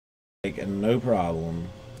Like, no problem.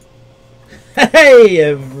 Hey,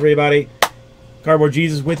 everybody. Cardboard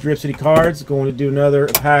Jesus with Rip City Cards. Going to do another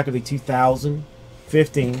pack of the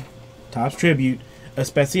 2015 Topps Tribute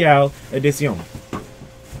Especial Edition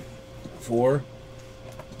for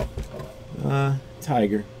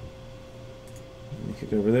Tiger. Let me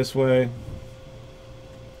kick over this way.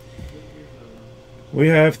 We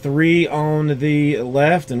have 3 on the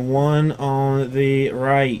left and 1 on the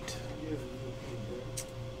right.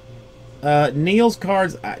 Neil's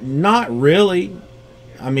cards, not really.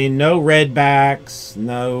 I mean, no red backs,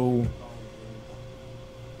 no,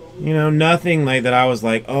 nothing like that. I was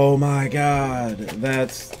like, oh my god,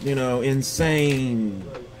 that's, insane.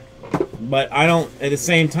 But I don't, at the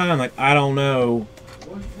same time, like, I don't know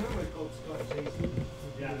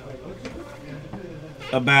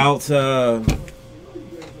about a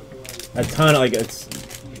ton of, like, it's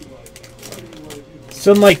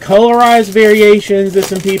some, like, colorized variations that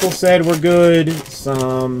some people said were good.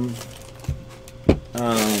 Some,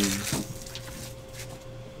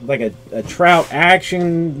 like a Trout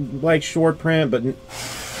action, like, short print, but,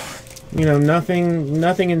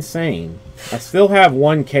 nothing insane. I still have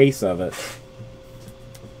 1 case of it.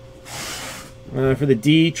 For the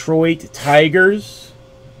Detroit Tigers,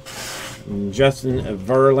 Justin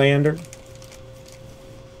Verlander.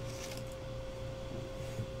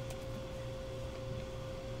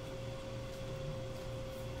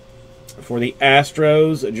 For the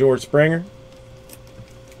Astros, George Springer.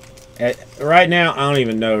 Right now, I don't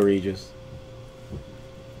even know, Regis.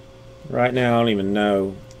 Right now, I don't even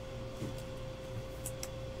know.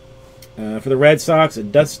 For the Red Sox,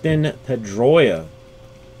 Dustin Pedroia.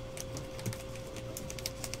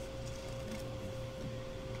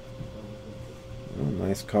 Oh,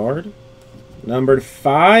 nice card. Numbered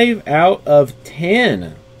 5 out of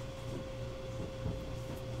 10.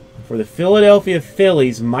 For the Philadelphia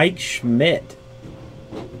Phillies, Mike Schmidt.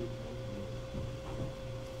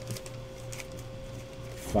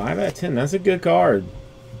 5 out of 10. That's a good card.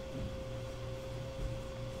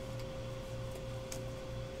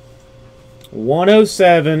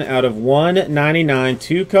 /107 out of 199.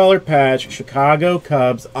 2-color patch. Chicago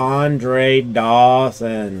Cubs, Andre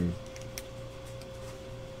Dawson.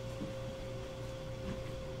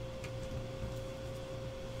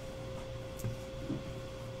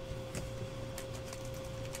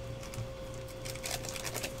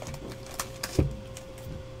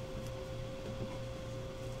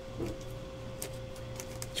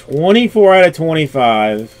 /24 out of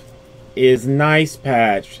 25 is nice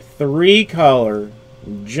patch. 3-color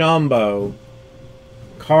jumbo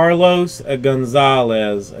Carlos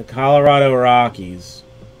Gonzalez, Colorado Rockies.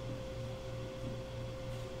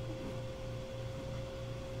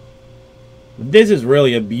 This is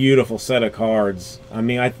really a beautiful set of cards. I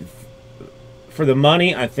mean, for the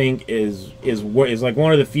money, I think is like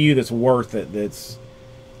one of the few that's worth it. That's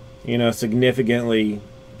significantly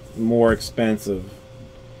more expensive.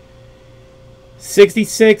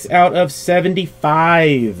 66 out of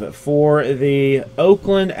 75 for the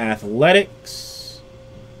Oakland Athletics,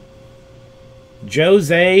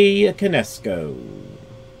 Jose Canesco.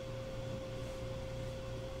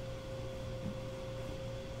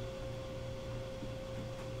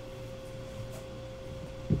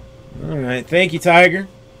 All right, thank you, Tiger.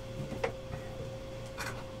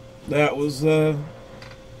 That was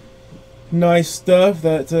nice stuff.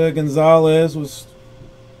 That Gonzalez was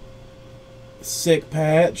sick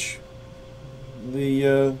patch.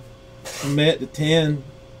 The Met to 10,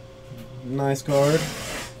 nice card.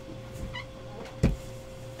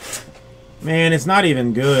 Man, it's not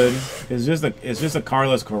even good. It's just a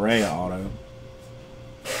Carlos Correa auto.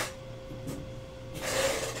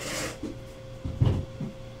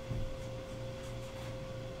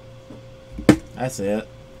 That's it.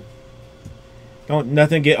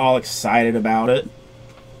 Nothing get all excited about it.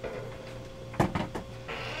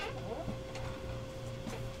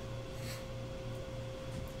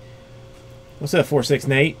 What's that, 4-6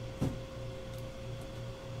 Nate?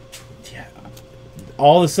 Yeah.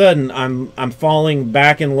 All of a sudden, I'm falling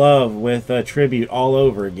back in love with Tribute all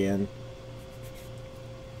over again.